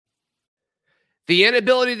The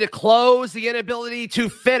inability to close, the inability to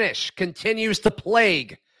finish continues to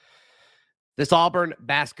plague this Auburn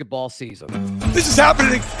basketball season. This is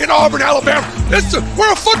happening in Auburn, Alabama.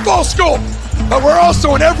 We're a football school, but we're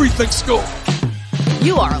also an everything school.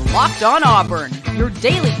 You are Locked On Auburn, your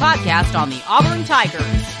daily podcast on the Auburn Tigers.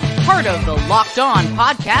 Part of the Locked On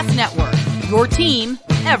Podcast Network, your team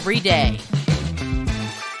every day.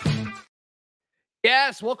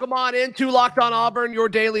 Yes, welcome on into Locked On Auburn, your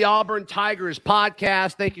daily Auburn Tigers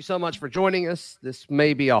podcast. Thank you so much for joining us. This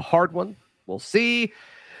may be a hard one. We'll see.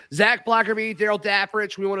 Zach Blackerby, Daryl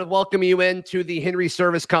Dapprich, we want to welcome you into the Henry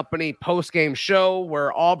Service Company postgame show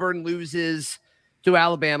where Auburn loses to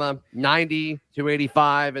Alabama 90-85.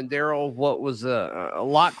 And Daryl, what was a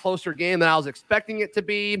lot closer game than I was expecting it to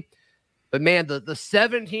be. But man, the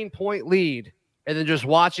 17-point lead and then just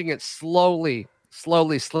watching it slowly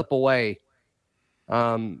slip away.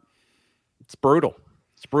 It's brutal.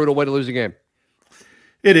 It's a brutal way to lose a game.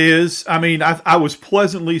 It is. I mean, I was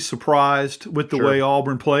pleasantly surprised with the way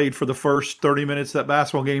Auburn played for the first 30 minutes of that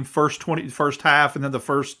basketball game, first half, and then the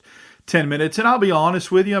first 10 minutes. And I'll be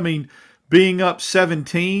honest with you, I mean, being up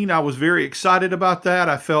 17, I was very excited about that.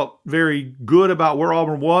 I felt very good about where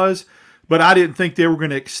Auburn was, but I didn't think they were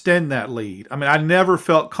going to extend that lead. I mean, I never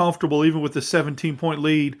felt comfortable even with the 17-point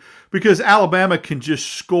lead because Alabama can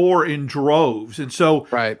just score in droves. And so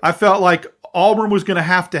I felt like Auburn was going to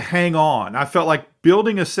have to hang on. I felt like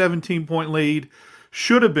building a 17-point lead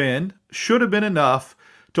should have been enough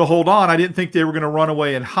to hold on. I didn't think they were going to run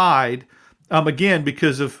away and hide, again,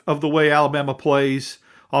 because of the way Alabama plays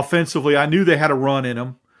offensively. I knew they had a run in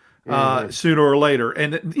them. Sooner or later.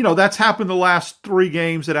 And, you know, that's happened the last three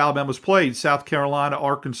games that Alabama's played, South Carolina,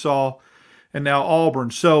 Arkansas, and now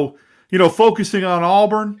Auburn. So, you know, focusing on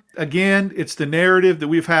Auburn, again, it's the narrative that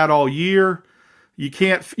we've had all year. You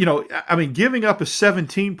can't, you know, I mean, giving up a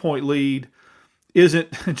 17-point lead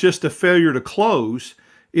isn't just a failure to close.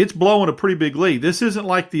 It's blowing a pretty big lead. This isn't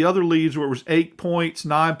like the other leads where it was 8 points,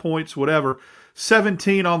 9 points, whatever.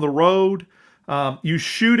 17 on the road. You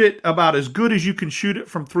shoot it about as good as you can shoot it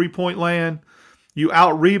from three-point land. You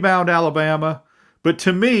out-rebound Alabama. But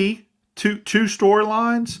to me, two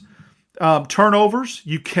storylines, turnovers.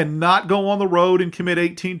 You cannot go on the road and commit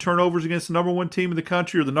 18 turnovers against the number one team in the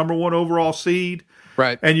country or the number one overall seed.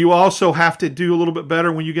 Right. And you also have to do a little bit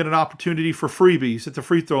better when you get an opportunity for freebies at the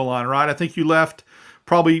free throw line, right? I think you left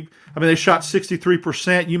probably, I mean, they shot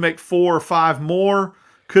 63%. You make 4 or 5 more,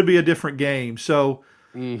 could be a different game. So,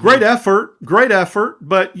 great effort,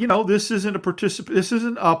 but you know this isn't this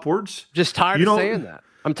isn't upwards. Just tired of saying that.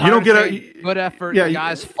 I'm tired of saying good effort. Yeah,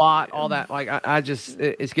 guys fought all that. Like I just,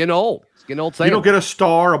 it's getting old. It's getting old saying. You don't get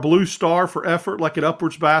a blue star for effort like at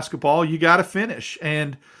Upwards basketball. You got to finish,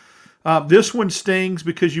 and this one stings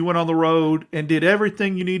because you went on the road and did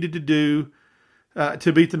everything you needed to do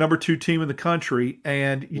to beat the number 2 team in the country,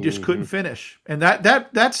 and you just couldn't finish, and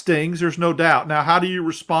that stings. There's no doubt. Now, how do you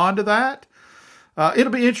respond to that?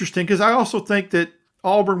 It'll be interesting because I also think that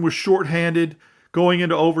Auburn was shorthanded going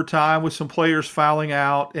into overtime with some players fouling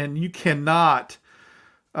out, and you cannot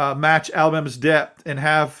match Alabama's depth and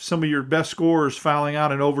have some of your best scorers fouling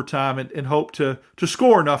out in overtime and hope to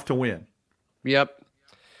score enough to win. Yep.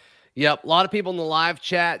 A lot of people in the live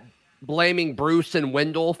chat blaming Bruce and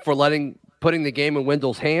Wendell for putting the game in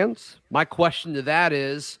Wendell's hands. My question to that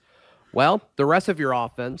is, well, the rest of your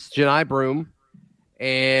offense, Johni Broome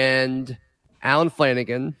and Allen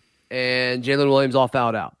Flanigan and Jalen Williams all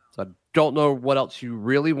fouled out. So I don't know what else you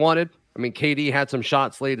really wanted. I mean, KD had some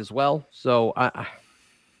shots late as well. So I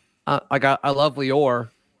love Lior,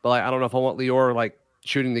 but I don't know if I want Lior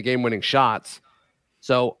shooting the game-winning shots.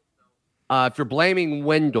 So if you're blaming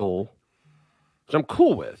Wendell, which I'm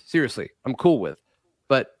cool with, seriously, I'm cool with,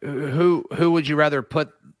 but who would you rather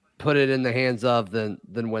put it in the hands of than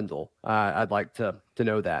Wendell? I'd like to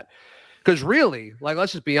know that. Because really,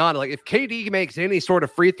 let's just be honest, if KD makes any sort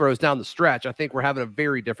of free throws down the stretch, I think we're having a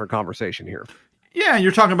very different conversation here. Yeah, and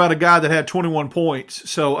you're talking about a guy that had 21 points.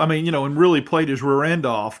 So, I mean, and really played his rear end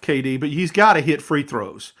off, KD, but he's got to hit free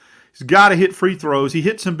throws. He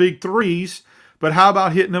hit some big threes, but how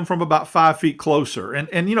about hitting them from about 5 feet closer? And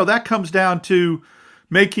that comes down to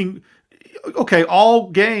making,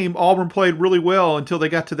 all game, Auburn played really well until they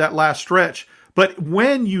got to that last stretch. But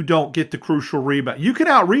when you don't get the crucial rebound, you can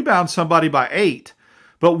out-rebound somebody by 8.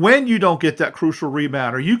 But when you don't get that crucial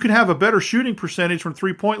rebound, or you can have a better shooting percentage from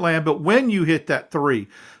three-point land, but when you hit that 3,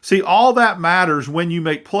 see, all that matters when you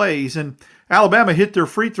make plays. And Alabama hit their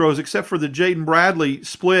free throws, except for the Jaden Bradley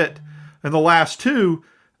split and the last 2,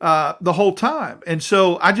 the whole time. And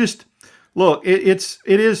so Look, it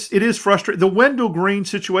is frustrating. The Wendell Green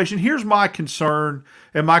situation. Here's my concern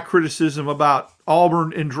and my criticism about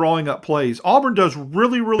Auburn in drawing up plays. Auburn does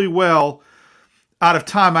really, really well out of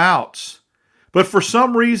timeouts, but for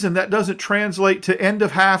some reason that doesn't translate to end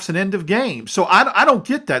of halves and end of games. So I don't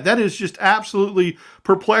get that. That is just absolutely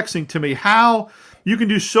perplexing to me. How you can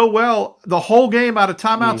do so well the whole game out of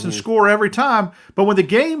timeouts and score every time, but when the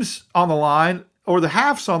game's on the line or the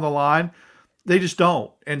half's on the line, they just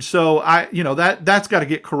don't. And so that's got to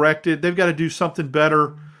get corrected. They've got to do something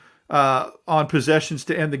better on possessions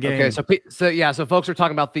to end the game. Okay, so folks are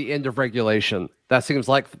talking about the end of regulation. That seems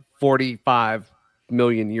like 45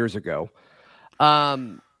 million years ago.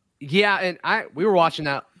 And we were watching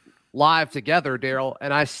that live together, Daryl,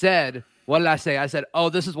 and I said, what did I say? I said, "Oh,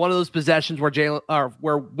 this is one of those possessions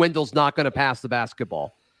where Wendell's not going to pass the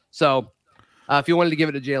basketball." So, if you wanted to give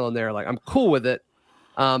it to Jalen there, like I'm cool with it,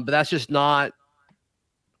 but that's just not.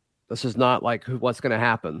 This is not like what's going to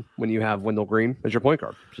happen when you have Wendell Green as your point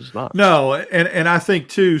guard. It's just not. No, and I think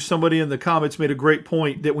too, somebody in the comments made a great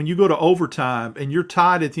point that when you go to overtime and you're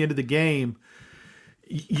tied at the end of the game,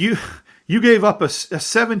 you gave up a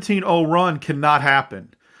 17-0 run cannot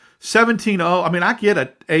happen. 17-0, I mean, I get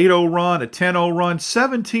a 8-0 run, a 10-0 run.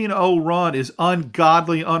 17-0 run is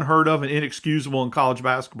ungodly, unheard of, and inexcusable in college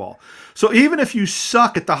basketball. So even if you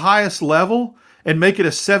suck at the highest level and make it a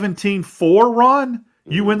 17-4 run,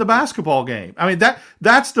 you win the basketball game. I mean,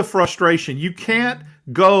 that's the frustration. You can't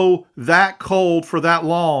go that cold for that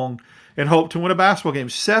long and hope to win a basketball game.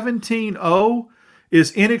 17-0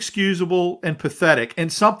 is inexcusable and pathetic,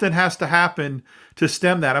 and something has to happen to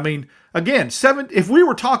stem that. I mean, again, if we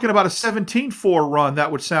were talking about a 17-4 run,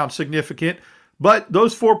 that would sound significant, but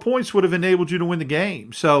those 4 points would have enabled you to win the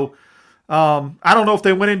game. So I don't know if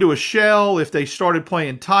they went into a shell, if they started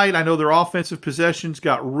playing tight. I know their offensive possessions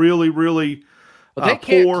got really, really But they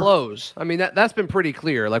can't close. I mean, that's been pretty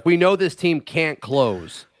clear. Like, we know this team can't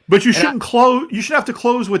close. But you shouldn't close. You should have to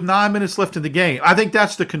close with 9 minutes left in the game. I think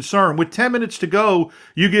that's the concern. With 10 minutes to go,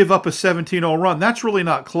 you give up a 17-0 run. That's really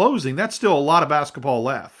not closing. That's still a lot of basketball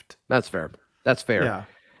left. That's fair. That's fair. Yeah.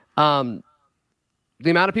 The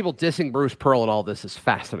amount of people dissing Bruce Pearl and all this is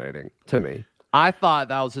fascinating to me. I thought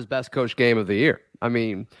that was his best coach game of the year. I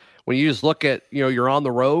mean, when you just look at, you're on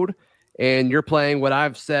the road and you're playing what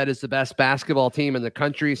I've said is the best basketball team in the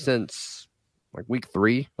country since like week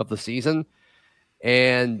 3 of the season.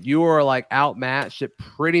 And you are like outmatched at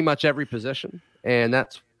pretty much every position. And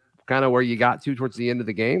that's kind of where you got to towards the end of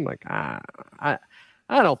the game. Like, I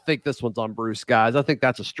don't think this one's on Bruce, guys. I think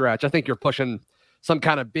that's a stretch. I think you're pushing some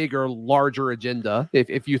kind of bigger, larger agenda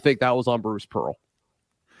if you think that was on Bruce Pearl.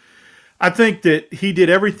 I think that he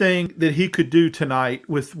did everything that he could do tonight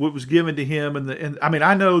with what was given to him. And I mean,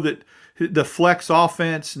 I know that the flex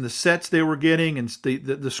offense and the sets they were getting and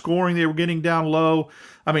the scoring they were getting down low.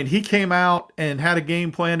 I mean, he came out and had a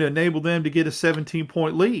game plan to enable them to get a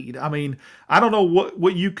 17-point lead. I mean, I don't know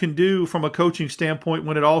what you can do from a coaching standpoint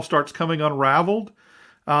when it all starts coming unraveled.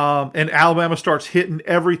 And Alabama starts hitting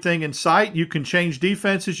everything in sight. You can change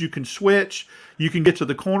defenses. You can switch. You can get to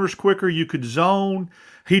the corners quicker. You could zone.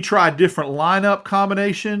 He tried different lineup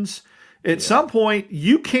combinations. At some point,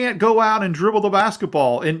 you can't go out and dribble the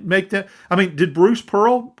basketball and make that. I mean, did Bruce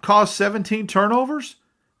Pearl cause 17 turnovers?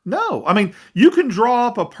 No. I mean, you can draw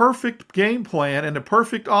up a perfect game plan and a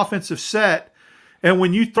perfect offensive set, and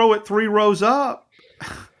when you throw it 3 rows up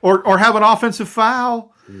or have an offensive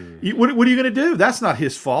foul, what are you going to do? That's not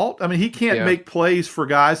his fault. I mean, he can't make plays for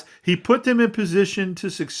guys. He put them in position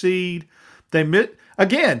to succeed.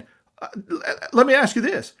 Again, let me ask you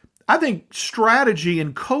this. I think strategy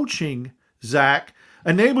and coaching, Zach,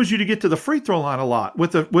 enables you to get to the free throw line a lot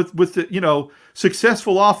with the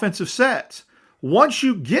successful offensive sets. Once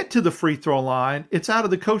you get to the free throw line, it's out of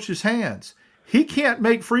the coach's hands. He can't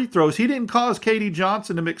make free throws. He didn't cause KD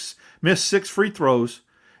Johnson to miss 6 free throws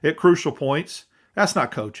at crucial points. That's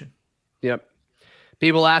not coaching. Yep.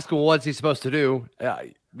 People ask him, what's he supposed to do?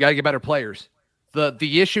 You got to get better players.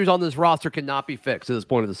 The issues on this roster cannot be fixed at this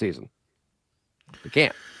point of the season. They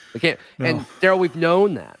can't. No. And Daryl, we've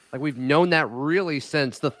known that. Like, we've known that really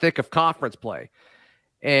since the thick of conference play.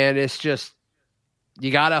 And it's just,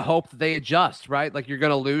 you got to hope that they adjust, right? Like, you're going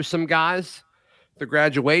to lose some guys through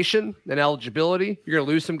graduation and eligibility. You're going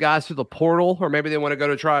to lose some guys through the portal, or maybe they want to go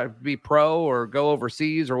to try to be pro or go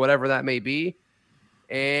overseas or whatever that may be.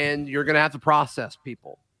 And you're going to have to process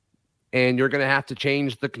people. And you're going to have to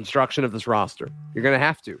change the construction of this roster. You're going to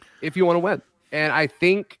have to if you want to win. And I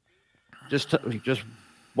think just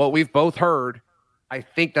what we've both heard, I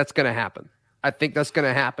think that's going to happen.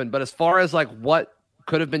 But as far as like what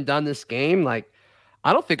could have been done this game, like,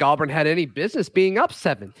 I don't think Auburn had any business being up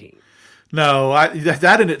 17. No,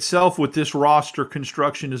 that in itself with this roster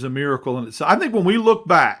construction is a miracle in itself. I think when we look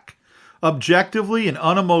back objectively and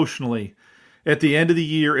unemotionally at the end of the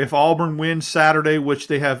year, if Auburn wins Saturday, which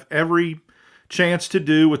they have every chance to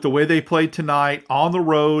do with the way they played tonight on the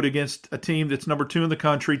road against a team that's number 2 in the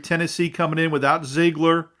country, Tennessee coming in without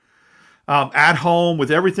Ziegler, at home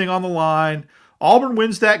with everything on the line, Auburn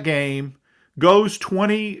wins that game, goes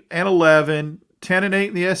 20-11, 10-8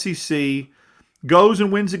 in the SEC, goes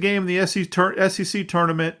and wins a game in the SEC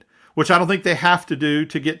tournament, which I don't think they have to do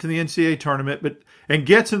to get to the NCAA tournament, and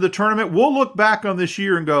gets into the tournament. We'll look back on this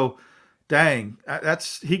year and go, dang,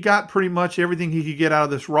 he got pretty much everything he could get out of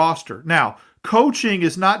this roster. Now, coaching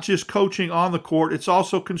is not just coaching on the court, it's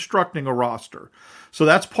also constructing a roster. So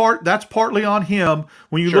that's partly on him.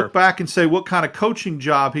 When you look back and say what kind of coaching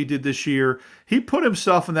job he did this year, he put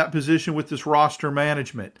himself in that position with this roster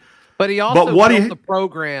management. But he also built the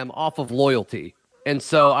program off of loyalty. And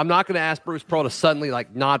so I'm not going to ask Bruce Pearl to suddenly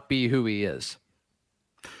not be who he is.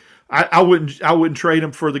 I wouldn't trade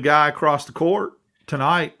him for the guy across the court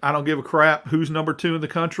tonight. I don't give a crap who's number 2 in the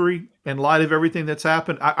country in light of everything that's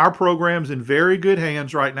happened. Our program's in very good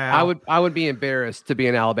hands right now. I would be embarrassed to be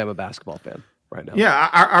an Alabama basketball fan right now. Yeah,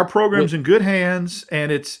 our program's in good hands, and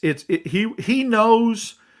he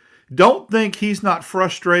knows. Don't think he's not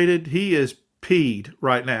frustrated. He is peed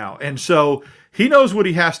right now. And so he knows what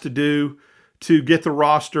he has to do to get the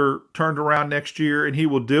roster turned around next year, and he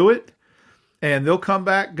will do it. And they'll come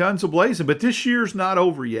back guns a-blazing. But this year's not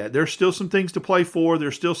over yet. There's still some things to play for.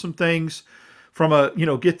 There's still some things from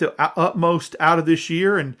get the utmost out of this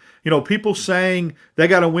year. And, people saying they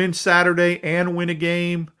got to win Saturday and win a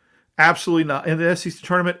game. Absolutely not. In the SEC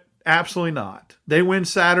tournament, absolutely not. They win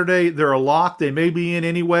Saturday, they're a lock. They may be in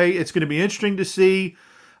anyway. It's going to be interesting to see.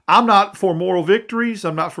 I'm not for moral victories.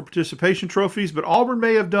 I'm not for participation trophies, but Auburn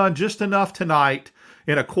may have done just enough tonight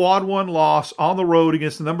in a quad 1 loss on the road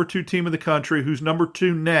against the number 2 team in the country, who's number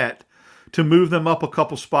 2 net, to move them up a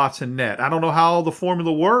couple spots in net. I don't know how the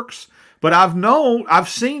formula works, but I've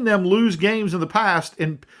seen them lose games in the past,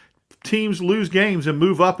 and teams lose games and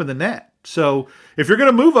move up in the net. So if you're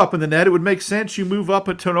going to move up in the net, it would make sense you move up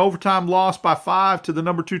into an overtime loss by 5 to the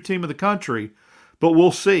number 2 team in the country, but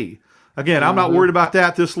we'll see. Again, I'm not worried about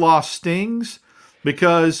that. This loss stings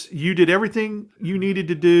because you did everything you needed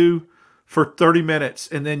to do for 30 minutes,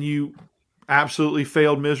 and then you absolutely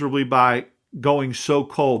failed miserably by going so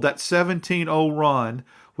cold. That 17-0 run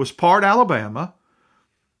was part Alabama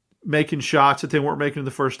making shots that they weren't making in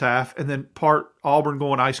the first half, and then part Auburn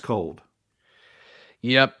going ice cold.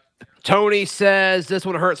 Yep. Tony says this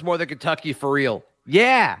one hurts more than Kentucky for real.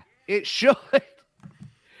 Yeah, it should. Yeah.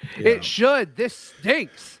 It should. This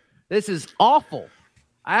stinks. This is awful.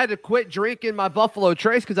 I had to quit drinking my Buffalo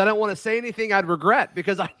Trace because I didn't want to say anything I'd regret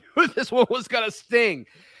because I knew this one was going to sting.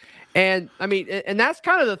 And I mean, and that's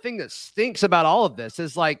kind of the thing that stinks about all of this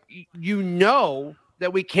is that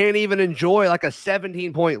we can't even enjoy like a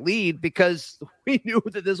 17-point lead because we knew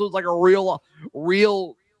that this was like a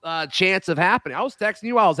real chance of happening. I was texting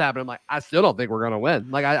you while it was happening. I'm like, I still don't think we're going to win.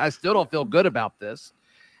 Like, I still don't feel good about this.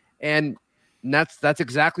 And that's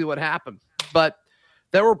exactly what happened. But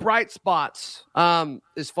there were bright spots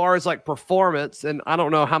as far as like performance. And I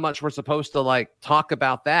don't know how much we're supposed to like talk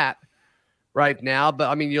about that right now. But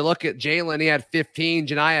I mean, you look at Jalen, he had 15,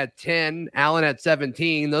 Janai had 10, Allen had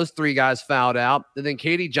 17. Those 3 guys fouled out. And then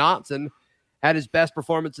Katie Johnson had his best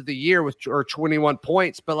performance of the year with 21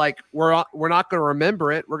 points. But like, we're not going to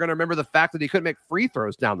remember it. We're going to remember the fact that he couldn't make free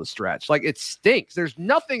throws down the stretch. Like, it stinks. There's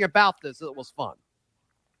nothing about this that was fun.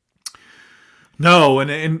 No, and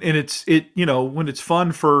it's when it's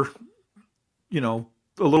fun for a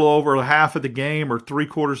little over half of the game or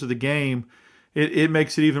 3/4 of the game, it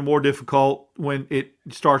makes it even more difficult when it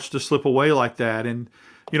starts to slip away like that. And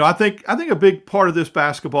I think a big part of this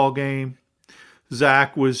basketball game,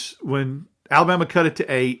 Zach, was when Alabama cut it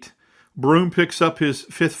to 8. Broome picks up his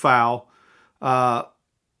 5th foul on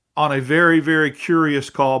a very, very curious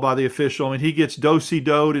call by the official. I mean, he gets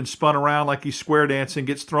do-si-doed and spun around like he's square dancing,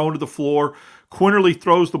 gets thrown to the floor. Quinterly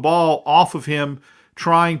throws the ball off of him,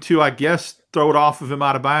 trying to, I guess, throw it off of him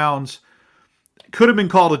out of bounds. Could have been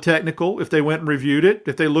called a technical if they went and reviewed it,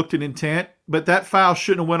 if they looked at intent. But that foul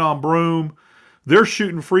shouldn't have went on Broome. They're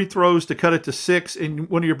shooting free throws to cut it to 6, and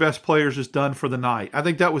one of your best players is done for the night. I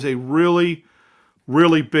think that was a really,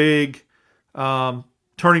 really big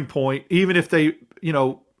turning point. Even if they,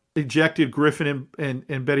 ejected Griffin and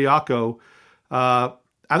Bediako, I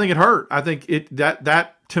think it hurt. I think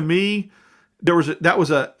that to me, that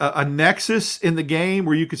was a nexus in the game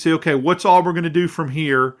where you could say, okay, what's Auburn going to do from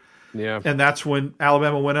here? Yeah, and that's when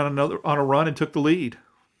Alabama went on a run and took the lead.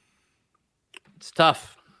 It's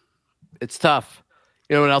tough. It's tough.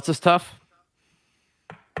 You know what else is tough?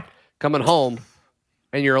 Coming home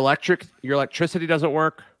and your electricity doesn't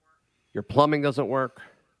work, your plumbing doesn't work,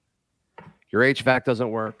 your HVAC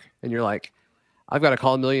doesn't work, and you're like, I've got to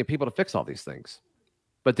call a million people to fix all these things.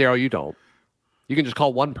 But Daryl, you don't. You can just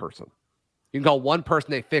call one person. You can call one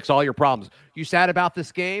person, they fix all your problems. You sad about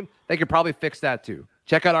this game? They could probably fix that too.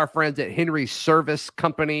 Check out our friends at Henry's Service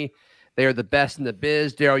Company. They are the best in the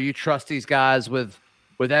biz. Daryl, you trust these guys with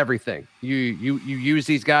everything. You use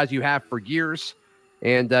these guys, you have for years,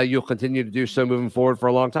 and you'll continue to do so moving forward for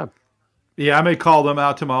a long time. Yeah, I may call them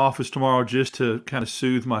out to my office tomorrow just to kind of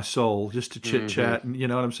soothe my soul, just to chit-chat, and you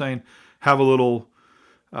know what I'm saying? Have a little,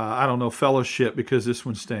 fellowship, because this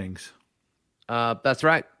one stings. That's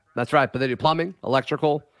right. That's right. But they do plumbing,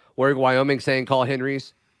 electrical, War Eagle Wyoming saying call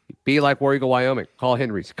Henry's. Be like War Eagle Wyoming. Call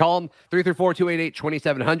Henry's. Call them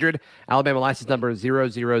 334-288-2700. Alabama license number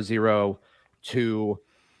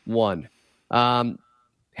 00021.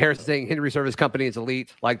 Harrison saying Henry Service Company is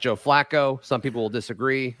elite, like Joe Flacco. Some people will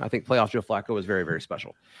disagree. I think playoff Joe Flacco is very, very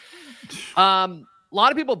special. A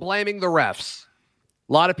lot of people blaming the refs.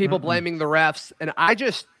 And I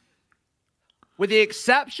just, with the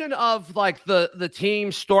exception of like the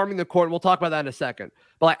team storming the court, and we'll talk about that in a second.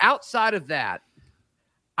 But like outside of that,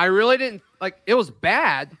 I really didn't like it was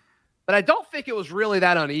bad, but I don't think it was really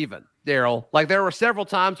that uneven, Daryl. Like there were several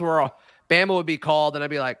times where Bama would be called and I'd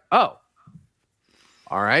be like, oh,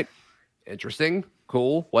 all right, interesting,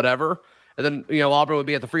 cool, whatever. And then, Auburn would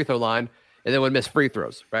be at the free throw line and then would miss free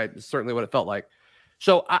throws, right? It's certainly what it felt like.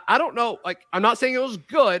 So I don't know. Like, I'm not saying it was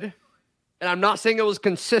good and I'm not saying it was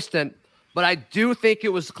consistent, but I do think it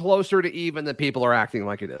was closer to even than people are acting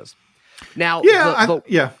like it is. Now, go ahead.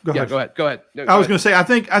 Go ahead. No, I was going to say, I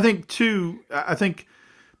think too,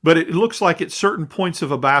 but it looks like at certain points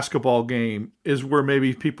of a basketball game is where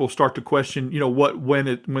maybe people start to question,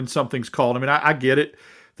 when something's called. I mean, I get it.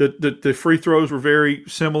 The free throws were very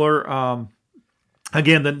similar.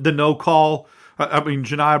 Again, the no call.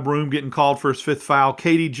 Janiah Broome getting called for his fifth foul.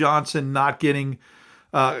 Katie Johnson not getting,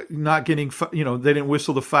 they didn't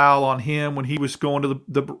whistle the foul on him when he was going to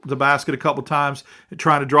the basket a couple times and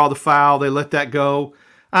trying to draw the foul. They let that go.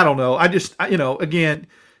 I don't know. Again,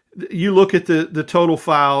 you look at the total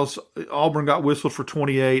fouls. Auburn got whistled for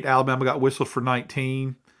 28. Alabama got whistled for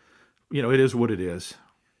 19. It is what it is.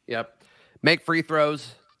 Yep. Make free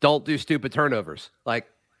throws. Don't do stupid turnovers. Like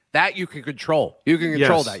that you can control. You can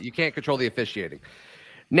control that. You can't control the officiating.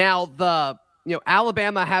 Now,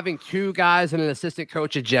 Alabama having two guys and an assistant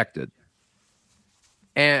coach ejected.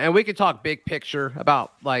 And we can talk big picture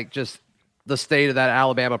about like just the state of that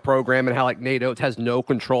Alabama program and how like Nate Oates has no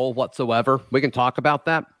control whatsoever. We can talk about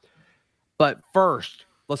that. But first,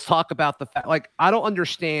 let's talk about the fact, like, I don't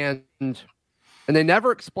understand, and they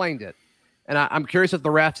never explained it. And I'm curious if the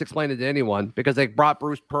refs explained it to anyone because they brought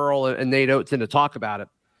Bruce Pearl and Nate Oates in to talk about it.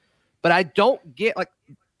 But I don't get, like,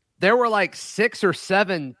 there were like 6 or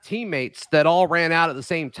 7 teammates that all ran out at the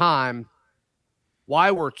same time. Why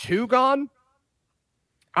were 2 gone?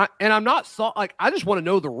 I just want to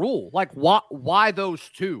know the rule. Like, why those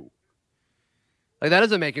 2? Like, that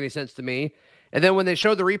doesn't make any sense to me. And then when they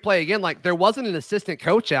showed the replay again, like, there wasn't an assistant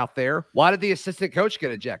coach out there. Why did the assistant coach get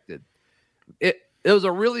ejected? It was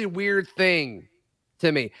a really weird thing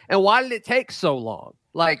to me. And why did it take so long?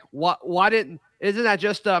 Like, isn't that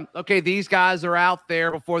just, okay, these guys are out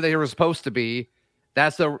there before they were supposed to be.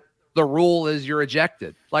 That's the rule is you're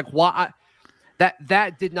ejected. Like, why?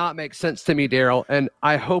 That did not make sense to me, Daryl. And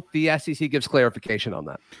I hope the SEC gives clarification on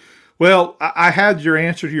that. Well, I had your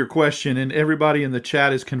answer to your question, and everybody in the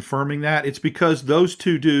chat is confirming that. It's because those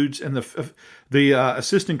 2 dudes and the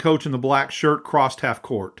assistant coach in the black shirt crossed half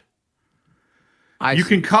court. You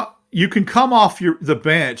can come off the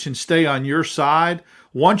bench and stay on your side.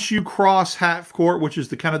 Once you cross half court, which is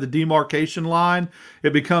the kind of the demarcation line,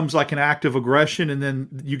 it becomes like an act of aggression, and then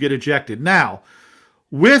you get ejected. Now,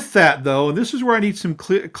 with that though, and this is where I need some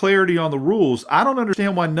clarity on the rules. I don't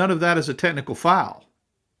understand why none of that is a technical foul.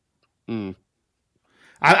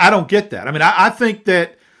 I don't get that. I mean, I think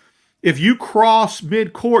that if you cross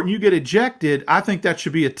mid-court and you get ejected, I think that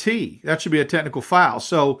should be a T. That should be a technical foul.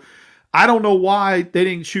 So I don't know why they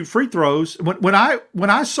didn't shoot free throws. When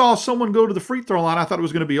I saw someone go to the free throw line, I thought it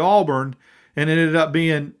was going to be Auburn, and it ended up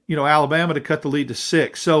being Alabama to cut the lead to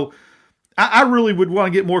 6. So I really would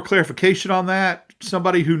want to get more clarification on that.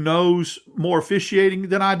 Somebody who knows more officiating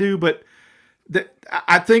than I do, but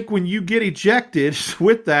I think when you get ejected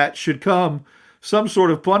with that should come some sort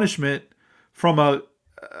of punishment from a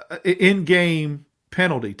in-game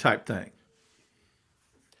penalty type thing.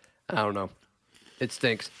 I don't know. It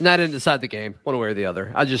stinks. And I didn't decide the game one way or the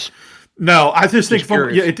other. No, I just think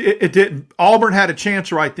it didn't. Auburn had a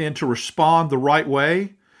chance right then to respond the right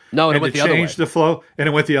way. No, and to change the flow, and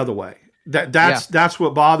it went the other way. That's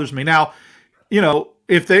what bothers me. Now,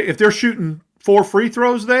 if they're shooting 4 free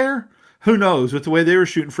throws there, who knows? With the way they were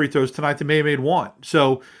shooting free throws tonight, they may have made 1.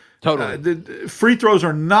 So totally, the free throws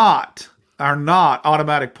are not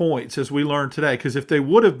automatic points, as we learned today. Because if they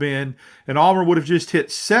would have been, and Auburn would have just hit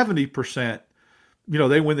 70%,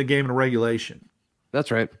 they win the game in regulation.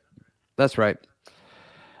 That's right.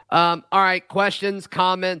 All right, questions,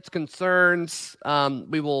 comments, concerns.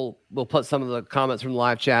 We'll put some of the comments from the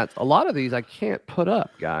live chats. A lot of these I can't put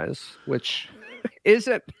up, guys, which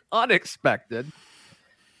isn't unexpected.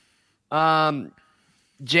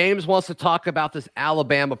 James wants to talk about this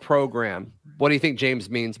Alabama program. What do you think James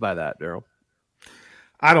means by that, Daryl?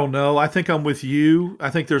 I don't know. I think I'm with you.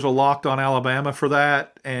 I think there's a locked on Alabama for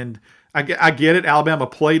that, and I get it. Alabama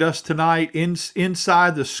played us tonight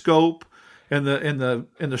inside the scope and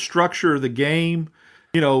the structure of the game.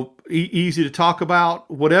 Easy to talk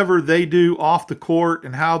about. Whatever they do off the court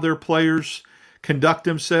and how their players conduct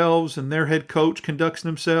themselves and their head coach conducts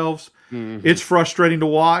themselves, it's frustrating to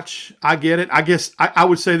watch. I get it. I guess I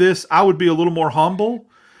would say this. I would be a little more humble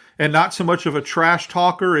and not so much of a trash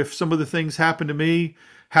talker if some of the things happened to me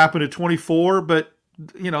happened at 24. But,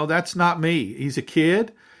 that's not me. He's a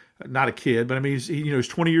kid. Not a kid, but I mean, he's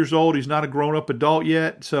 20 years old. He's not a grown-up adult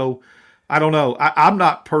yet. So I don't know. I'm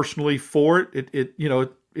not personally for it. It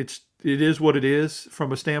is what it is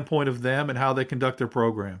from a standpoint of them and how they conduct their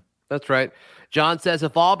program. That's right. John says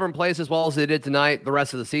if Auburn plays as well as they did tonight, the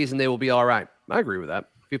rest of the season, they will be all right. I agree with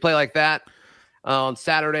that. If you play like that on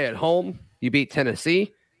Saturday at home, you beat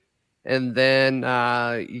Tennessee, and then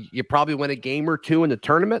you probably win a game or two in the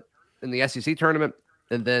tournament, in the SEC tournament,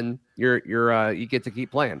 and then you get to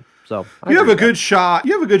keep playing. So you have a good shot.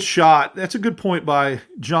 You have a good shot. That's a good point by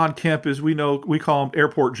John Kemp, as we call him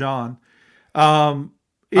Airport John.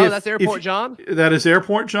 That's Airport John? That is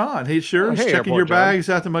Airport John. He sure is checking Airport your John. bags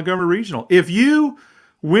at the Montgomery Regional. If you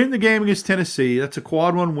win the game against Tennessee, that's a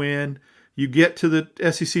quad 1 win. You get to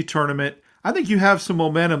the SEC tournament. I think you have some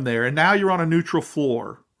momentum there. And now you're on a neutral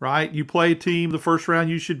floor, right? You play a team the first round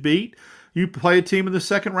you should beat. You play a team in the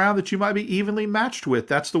second round that you might be evenly matched with.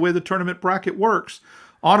 That's the way the tournament bracket works.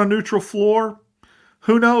 On a neutral floor,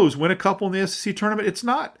 who knows? Win a couple in the SEC tournament. It's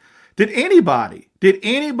not. Did anybody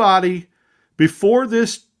before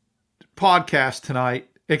this podcast tonight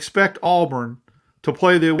expect Auburn to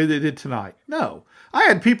play the way they did tonight? No. I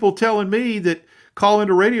had people telling me that call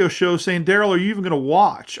into radio shows saying, Daryl, are you even going to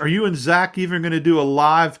watch? Are you and Zach even going to do a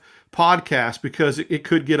live podcast because it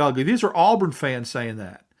could get ugly? These are Auburn fans saying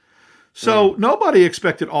that. So nobody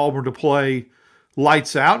expected Auburn to play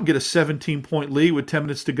lights out and get a 17-point lead with 10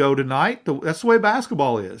 minutes to go tonight. That's the way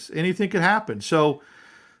basketball is. Anything could happen. So,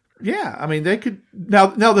 yeah, I mean, they could. Now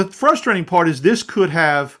the frustrating part is this could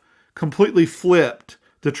have completely flipped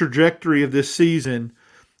the trajectory of this season.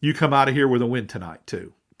 You come out of here with a win tonight,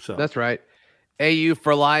 too. So that's right. AU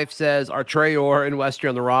for Life says, are Traore and Westry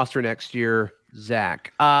on the roster next year?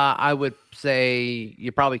 Zach, I would say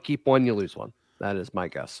you probably keep one, you lose one. That is my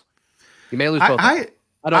guess. You may lose both. I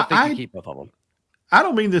don't think you keep both of them. I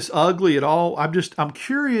don't mean this ugly at all. I'm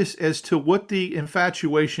curious as to what the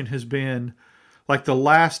infatuation has been like the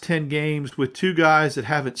last 10 games with two guys that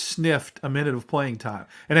haven't sniffed a minute of playing time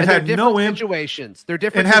and have had no situations. They're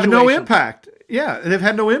different and have no impact. Yeah, they've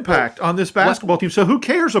had no impact on this basketball team. So who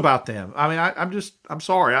cares about them? I mean, I'm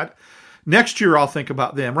sorry. Next year I'll think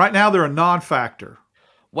about them. Right now they're a non-factor.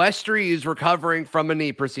 Westry is recovering from a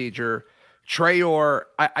knee procedure. Traore,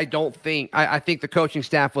 I think the coaching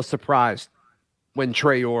staff was surprised when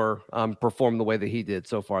Traore performed the way that he did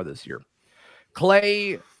so far this year.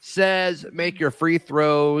 Clay says, make your free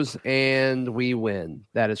throws and we win.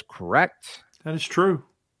 That is correct. That is true.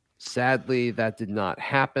 Sadly, that did not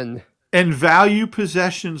happen. And value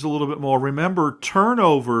possessions a little bit more. Remember,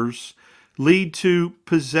 turnovers lead to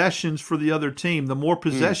possessions for the other team. The more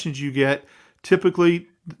possessions you get, typically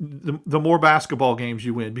the more basketball games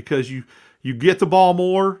you win because you get the ball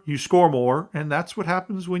more, you score more, and that's what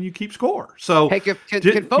happens when you keep score. So, hey, can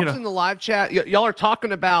folks in the live chat, y'all are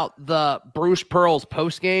talking about the Bruce Pearl's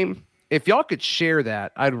post game. If y'all could share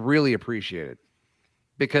that, I'd really appreciate it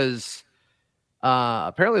because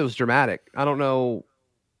apparently it was dramatic. I don't know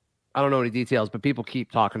any details, but people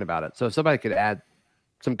keep talking about it. So if somebody could add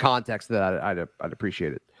some context to that, I'd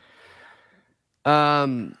appreciate it.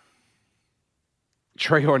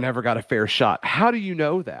 Traore never got a fair shot. How do you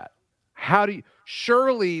know that?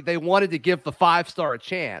 Surely they wanted to give the 5-star a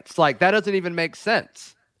chance. Like, that doesn't even make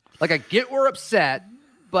sense. Like, I get we're upset,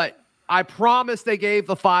 but I promise they gave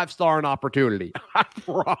the 5-star an opportunity. I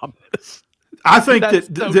promise. I think That's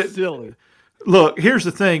that silly. Look, here's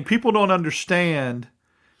the thing. People don't understand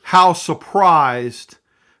how surprised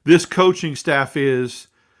this coaching staff is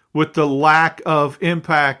with the lack of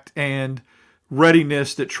impact and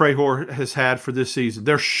readiness that Trahor has had for this season.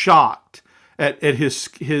 They're shocked at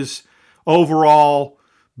his overall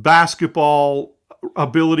basketball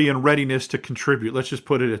ability and readiness to contribute. Let's just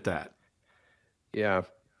put it at that. Yeah.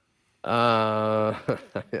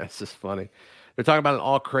 It's just funny. They're talking about an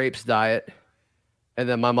all crepes diet. And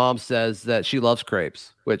then my mom says that she loves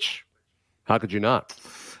crepes, which how could you not?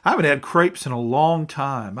 I haven't had crepes in a long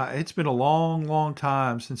time. It's been a long, long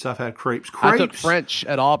time since I've had crepes. I took French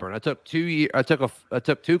at Auburn. I took 2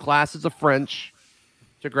 classes of French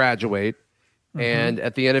to graduate, and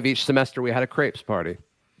at the end of each semester, we had a crepes party.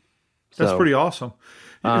 That's pretty awesome.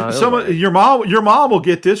 Right. Your mom will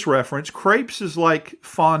get this reference. Crepes is like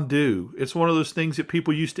fondue. It's one of those things that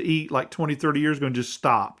people used to eat like 20, 30 years ago and just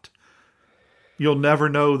stopped. You'll never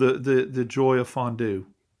know the joy of fondue.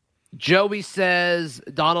 Joey says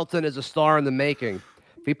Donaldson is a star in the making.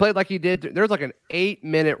 If he played like he did, there's like an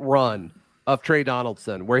 8-minute run of Trey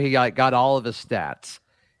Donaldson where he got all of his stats.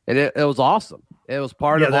 And it was awesome. It was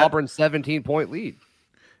part of Auburn's 17-point lead.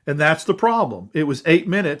 And that's the problem. It was 8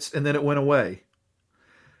 minutes, and then it went away.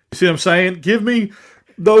 You see what I'm saying? Give me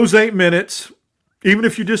those 8 minutes, even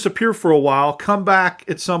if you disappear for a while, come back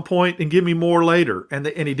at some point and give me more later. And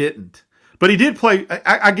he didn't. But he did play.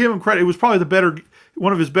 I give him credit. It was probably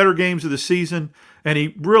one of his better games of the season, and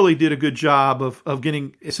he really did a good job of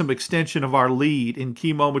getting some extension of our lead in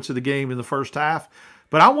key moments of the game in the first half.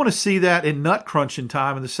 But I want to see that in nut crunching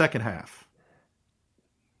time in the second half.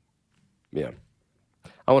 Yeah.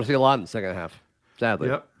 I want to see a lot in the second half, sadly.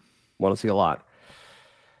 Yep. Want to see a lot.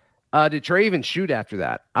 Did Trey even shoot after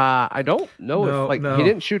that? I don't know if he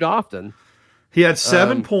didn't shoot often. He had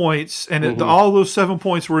 7 points, and all those 7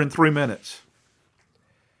 points were in 3 minutes.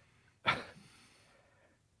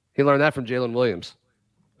 He learned that from Jalen Williams.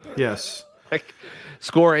 Yes.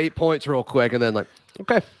 Score 8 points real quick, and then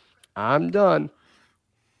okay, I'm done.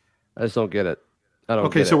 I just don't get it.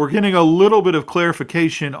 Okay, so we're getting a little bit of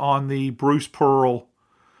clarification on the Bruce Pearl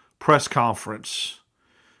press conference.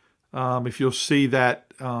 If you'll see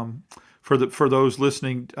that for those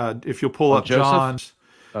listening, if you'll pull up John's.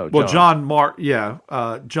 John Mark's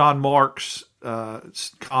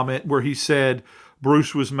comment where he said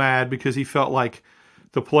Bruce was mad because he felt like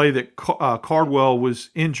the play that Cardwell was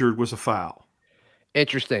injured was a foul.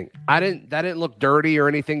 Interesting. That didn't look dirty or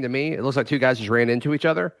anything to me. It looks like 2 guys just ran into each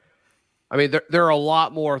other. I mean, there are a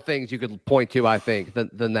lot more things you could point to, I think,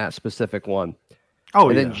 than that specific one.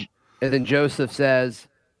 And then Joseph says,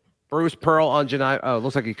 Bruce Pearl on Janai. Oh, it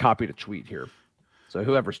looks like he copied a tweet here. So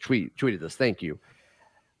whoever's tweeted this, thank you.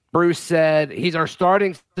 Bruce said, he's our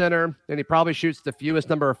starting center, and he probably shoots the fewest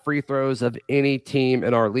number of free throws of any team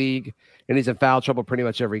in our league, and he's in foul trouble pretty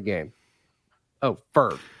much every game. Oh,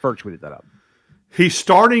 Ferg tweeted that out.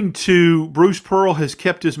 Bruce Pearl has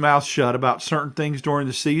kept his mouth shut about certain things during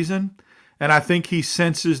the season, and I think he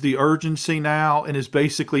senses the urgency now and is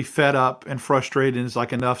basically fed up and frustrated and is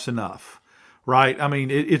like, enough's enough, right? I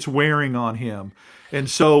mean, it's wearing on him. And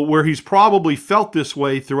so where he's probably felt this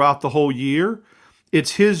way throughout the whole year,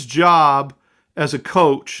 it's his job as a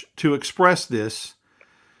coach to express this,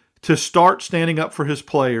 to start standing up for his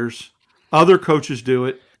players. Other coaches do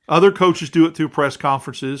it. Other coaches do it through press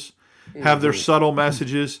conferences, have their subtle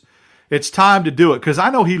messages. It's time to do it because I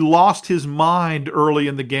know he lost his mind early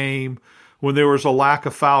in the game when there was a lack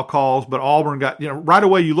of foul calls, but Auburn got, right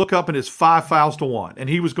away you look up and it's 5 fouls to 1, and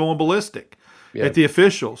he was going ballistic at the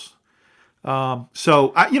officials.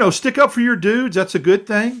 Stick up for your dudes. That's a good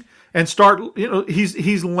thing. And start,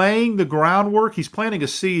 he's laying the groundwork. He's planting a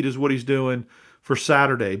seed is what he's doing for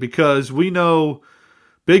Saturday because we know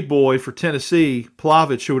big boy for Tennessee,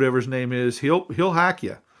 Plavich or whatever his name is, he'll hack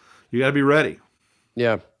you. You got to be ready.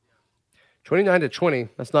 Yeah. 29-20.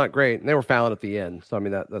 That's not great. And they were fouling at the end. So, I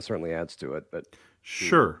mean, that certainly adds to it. But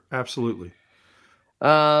sure. Absolutely.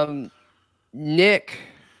 Nick,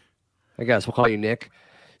 I guess we'll call you Nick,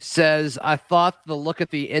 says, I thought the look at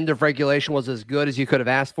the end of regulation was as good as you could have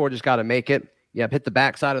asked for. Just got to make it. Yeah, hit the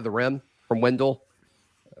backside of the rim from Wendell.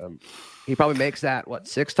 He probably makes that,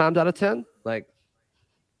 6 times out of 10? I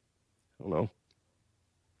don't know.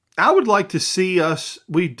 I would like to see us,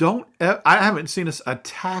 I haven't seen us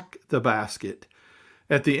attack the basket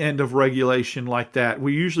at the end of regulation like that.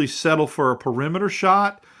 We usually settle for a perimeter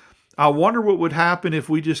shot. I wonder what would happen if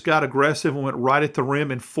we just got aggressive and went right at the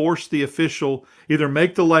rim and forced the official, either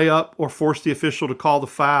make the layup or force the official to call the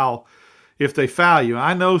foul if they foul you.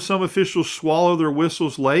 I know some officials swallow their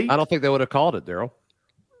whistles late. I don't think they would have called it, Daryl.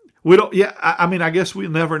 We don't. Yeah, I mean, I guess we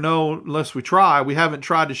never know unless we try. We haven't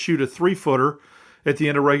tried to shoot a 3-footer at the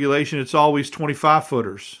end of regulation. It's always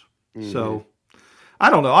 25-footers. So I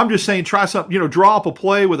don't know. I'm just saying, try something. Draw up a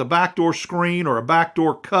play with a backdoor screen or a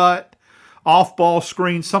backdoor cut, off-ball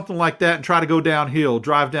screen, something like that, and try to go downhill,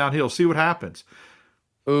 drive downhill, see what happens.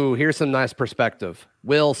 Ooh, here's some nice perspective.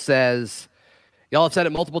 Will says, y'all have said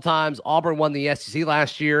it multiple times. Auburn won the SEC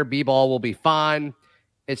last year. B-ball will be fine.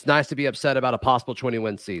 It's nice to be upset about a possible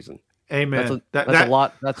 20-win season. Amen. That's a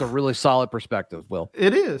lot. That's a really solid perspective, Will.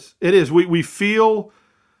 It is. It is. We feel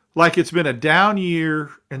like it's been a down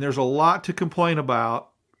year, and there's a lot to complain about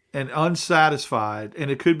and unsatisfied,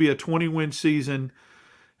 and it could be a 20-win season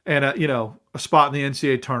and a spot in the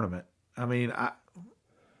NCAA tournament. I mean,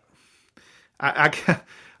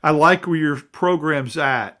 I like where your program's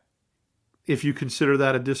at if you consider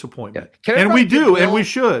that a disappointment. Yeah. And we do, and we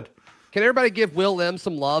should. Can everybody give Will M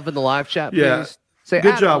some love in the live chat, please? Yeah. Say,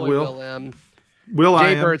 good job, Will. Will M. Will I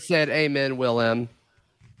am. Jay Bird said, amen, Will M.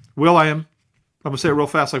 Will I am. I'm going to say it real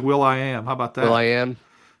fast like Will I am. How about that? Will I am.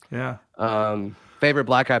 Yeah. Favorite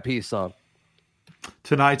Black Eyed Peas song?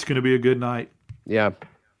 Tonight's going to be a good night. Yeah.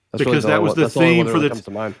 Because that was the theme for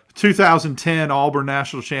the 2010 Auburn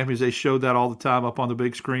National Champions. They showed that all the time up on the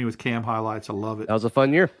big screen with cam highlights. I love it. That was a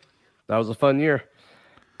fun year.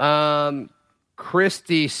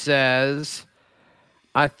 Christy says,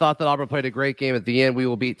 I thought that Auburn played a great game at the end. We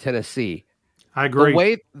will beat Tennessee. I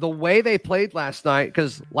agree. The way they played last night,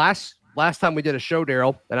 because last time we did a show,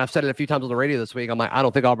 Daryl, and I've said it a few times on the radio this week, I'm like, I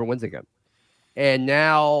don't think Auburn wins again. And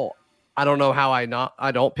now I don't know how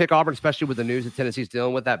I don't pick Auburn, especially with the news that Tennessee's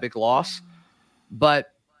dealing with that big loss.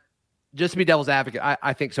 But just to be devil's advocate,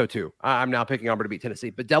 I think so too. I'm now picking Auburn to beat Tennessee.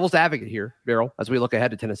 But devil's advocate here, Daryl, as we look ahead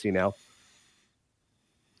to Tennessee now,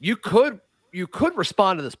 you could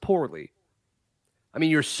respond to this poorly. I mean,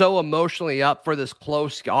 you're so emotionally up for this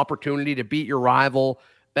close opportunity to beat your rival,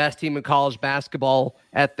 best team in college basketball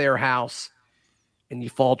at their house, and you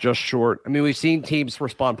fall just short. I mean, we've seen teams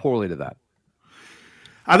respond poorly to that.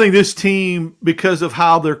 I think this team, because of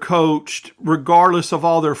how they're coached, regardless of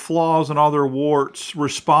all their flaws and all their warts,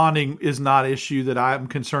 responding is not an issue that I'm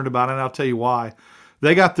concerned about, and I'll tell you why.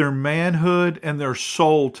 They got their manhood and their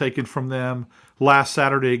soul taken from them last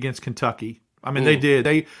Saturday against Kentucky. I mean, they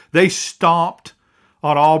did. They stomped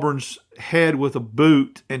on Auburn's head with a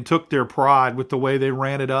boot and took their pride with the way they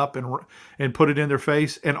ran it up and put it in their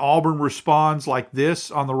face. And Auburn responds like this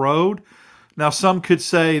on the road. Now, some could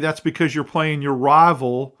say that's because you're playing your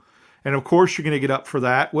rival, and of course you're going to get up for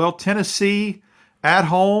that. Well, Tennessee at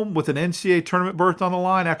home with an NCAA tournament berth on the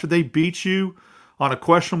line after they beat you on a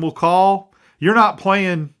questionable call, you're not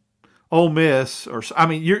playing Ole Miss.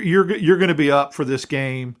 You're going to be up for this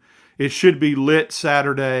game. It should be lit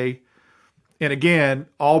Saturday. And again,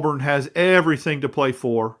 Auburn has everything to play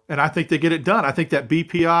for, and I think they get it done. I think that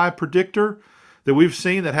BPI predictor that we've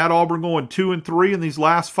seen that had Auburn going 2-3 in these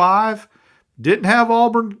last 5 didn't have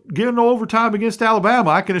Auburn getting to overtime against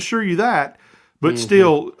Alabama. I can assure you that. But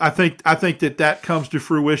still, I think that comes to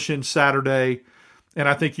fruition Saturday, and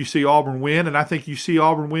I think you see Auburn win, and I think you see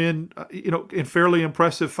Auburn win, in fairly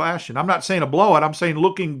impressive fashion. I'm not saying a blowout. I'm saying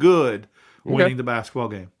looking good, winning the basketball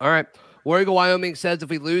game. All right. War Eagle Wyoming says,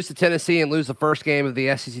 if we lose to Tennessee and lose the first game of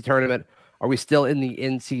the SEC tournament, are we still in the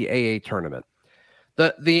NCAA tournament?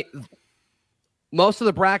 The most of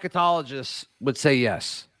the bracketologists would say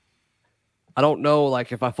yes. I don't know,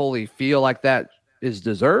 if I fully feel like that is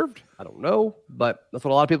deserved. I don't know, but that's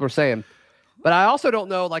what a lot of people are saying. But I also don't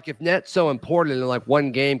know, if net's so important and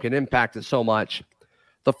one game can impact it so much.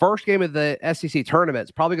 The first game of the SEC tournament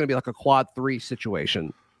is probably going to be a quad 3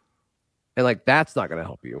 situation, and that's not going to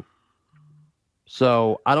help you.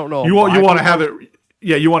 So I don't know. You want to have it.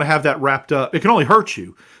 Yeah, you want to have that wrapped up. It can only hurt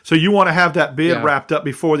you. So you want to have that bid wrapped up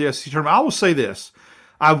before the SEC tournament. I will say this.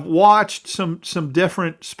 I've watched some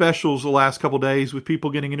different specials the last couple of days with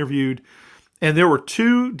people getting interviewed, and there were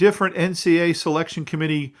 2 different NCAA selection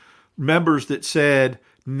committee members that said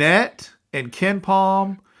net and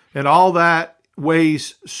KenPom and all that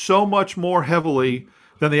weighs so much more heavily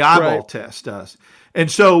than the eyeball test does. And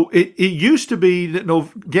so it used to be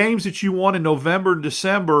that games that you won in November and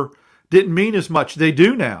December didn't mean as much. They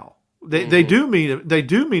do now. They do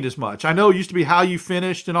mean as much. I know it used to be how you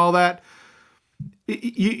finished and all that.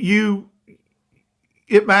 It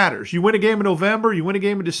matters. You win a game in November, you win a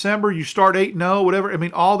game in December, you start 8-0, whatever. I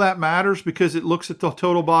mean, all that matters because it looks at the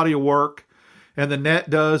total body of work, and the net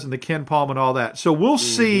does, and the KenPom and all that. So we'll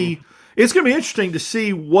see. It's going to be interesting to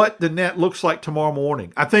see what the net looks like tomorrow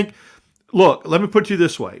morning. I think look, let me put you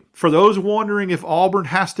this way. For those wondering if Auburn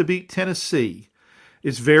has to beat Tennessee,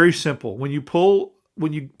 it's very simple. When you pull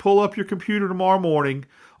up your computer tomorrow morning,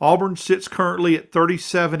 Auburn sits currently at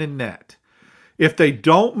 37 in net. If they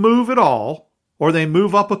don't move at all, or they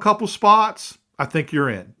move up a couple spots, I think you're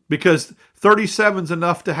in. Because 37 is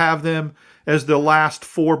enough to have them as the last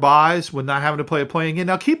 4 buys when not having to play a playing game.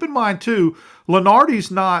 Now, keep in mind, too, Lunardi's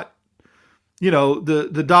not,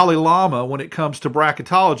 the Dalai Lama when it comes to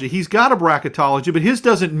bracketology. He's got a bracketology, but his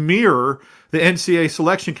doesn't mirror the NCAA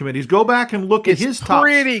selection committees. Go back and look at his top.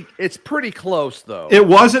 It's pretty close, though. It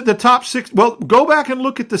wasn't the top 6. Well, go back and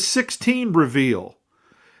look at the 16 reveal.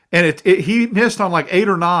 And he missed on like 8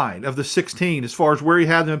 or 9 of the 16 as far as where he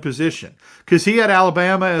had them in position. Because he had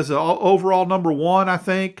Alabama as an overall number 1, I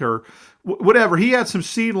think, or whatever. He had some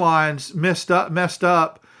seed lines messed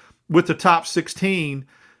up with the top 16.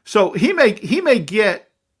 So he may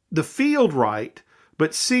get the field right,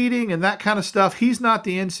 but seeding and that kind of stuff, he's not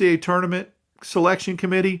the NCAA tournament selection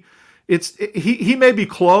committee. He may be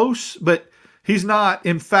close, but he's not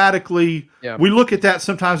emphatically. Yeah. We look at that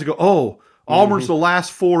sometimes and go, oh, Auburn's the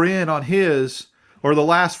last 4 in on his, or the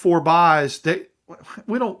last 4 buys.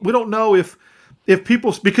 We don't know if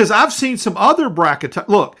people, because I've seen some other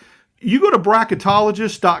look, you go to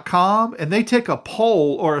bracketologist.com and they take a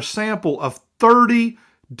poll or a sample of 30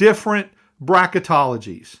 different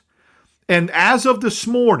bracketologies. And as of this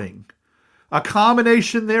morning, a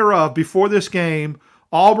combination thereof before this game,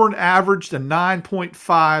 Auburn averaged a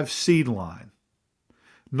 9.5 seed line.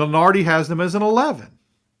 Lunardi has them as an 11.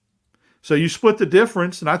 So you split the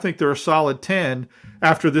difference, and I think they're a solid 10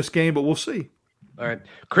 after this game, but we'll see. All right.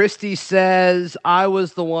 Christy says, I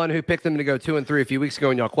was the one who picked them to go 2-3 a few weeks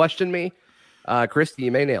ago, and y'all questioned me. Christy,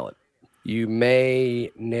 you may nail it. You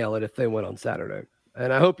may nail it if they win on Saturday.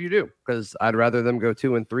 And I hope you do, because I'd rather them go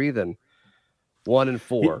 2-3 than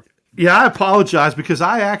 1-4. Yeah, I apologize because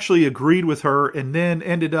I actually agreed with her and then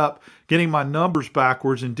ended up getting my numbers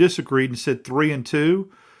backwards and disagreed and said 3-2.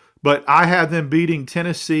 But I had them beating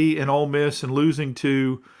Tennessee and Ole Miss and losing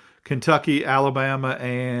to Kentucky, Alabama,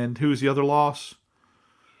 and who was the other loss?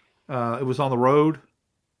 It was on the road.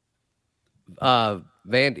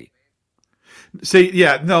 Vandy. See,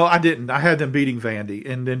 yeah, no, I didn't. I had them beating Vandy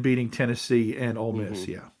and then beating Tennessee and Ole Miss,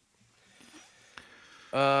 yeah.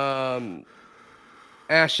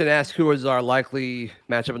 Ashton asked who is our likely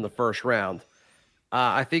matchup in the first round.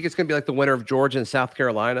 I think it's going to be like the winner of Georgia and South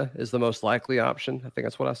Carolina is the most likely option. I think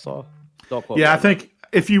that's what I saw. Yeah, I think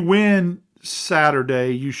if you win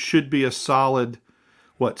Saturday, you should be a solid,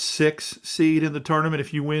 6 seed in the tournament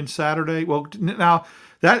if you win Saturday. Well, now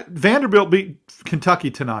that Vanderbilt beat Kentucky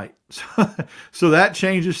tonight. So that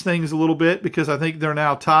changes things a little bit because I think they're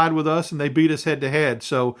now tied with us and they beat us head-to-head.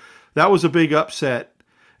 So that was a big upset.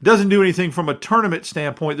 It doesn't do anything from a tournament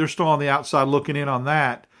standpoint. They're still on the outside looking in on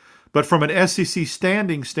that. But from an SEC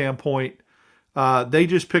standing standpoint, they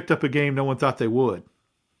just picked up a game no one thought they would.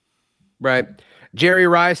 Right. Jerry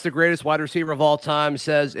Rice, the greatest wide receiver of all time,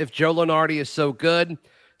 says, if Joe Lunardi is so good,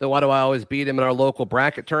 then why do I always beat him in our local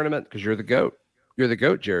bracket tournament? Because you're the GOAT. You're the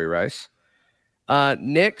GOAT, Jerry Rice.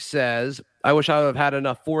 Nick says, I wish I would have had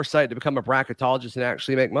enough foresight to become a bracketologist and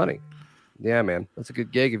actually make money. Yeah, man. That's a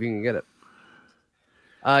good gig if you can get it.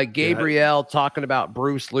 Gabrielle talking about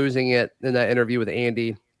Bruce losing it in that interview with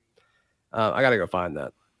Andy. I got to go find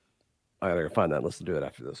that. Let's do it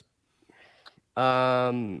after this.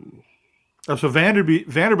 So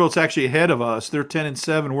Vanderbilt's actually ahead of us. They're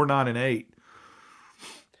 10-7. We're 9-8.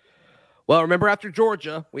 Well, remember after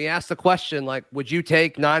Georgia, we asked the question, would you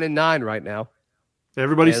take 9-9 right now?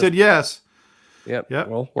 Everybody said yes. Yep.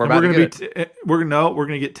 Well, we're going to get we're going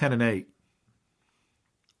to get 10-8.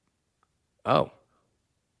 Oh.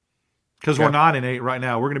 Because we're 9-8 right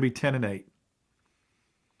now. We're going to be 10-8.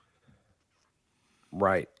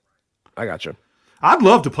 Right. I got you. I'd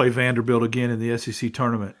love to play Vanderbilt again in the SEC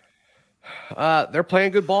tournament. They're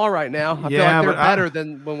playing good ball right now. I feel like they're better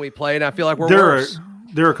than when we played. I feel like we're worse.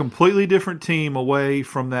 They're a completely different team away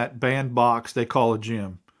from that bandbox they call a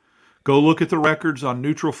gym. Go look at the records on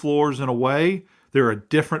neutral floors and away. They're a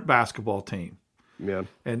different basketball team. Yeah.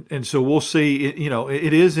 And so we'll see.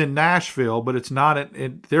 It is in Nashville, but it's not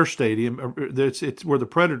in their stadium. It's where the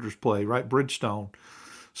Predators play, right? Bridgestone.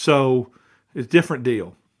 So it's a different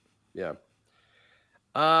deal. Yeah.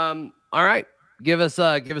 All right. Give us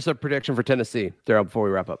a prediction for Tennessee, Daryl, before we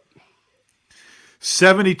wrap up.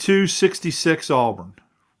 72-66 Auburn.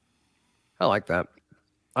 I like that.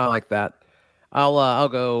 I'll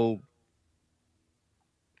go.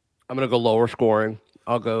 I'm going to go lower scoring.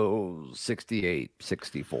 I'll go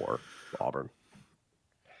 68-64 Auburn.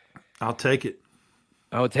 I'll take it.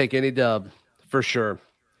 I would take any dub for sure.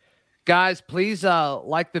 Guys, please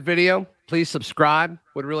like the video. Please subscribe.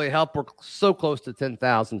 Would really help. We're so close to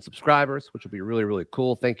 10,000 subscribers, which will be really, really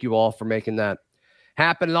cool. Thank you all for making that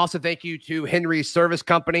happen. And also thank you to Henry's Service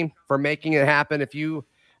Company for making it happen. If you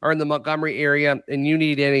are in the Montgomery area and you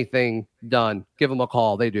need anything done, give them a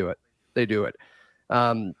call. They do it. They do it.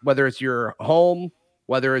 Whether it's your home,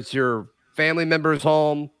 whether it's your family member's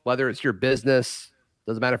home, whether it's your business,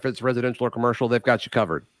 doesn't matter if it's residential or commercial, they've got you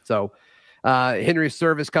covered. So Henry's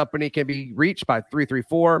Service Company can be reached by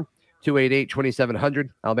 334-288-2700,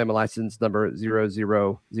 Alabama license number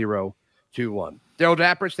 00021. Daryl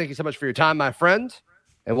Dappridge, thank you so much for your time, my friend.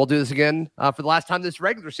 And we'll do this again for the last time this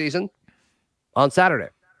regular season on Saturday.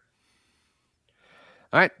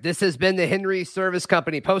 All right, this has been the Henry Service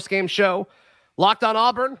Company postgame show. Locked on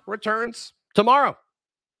Auburn returns tomorrow.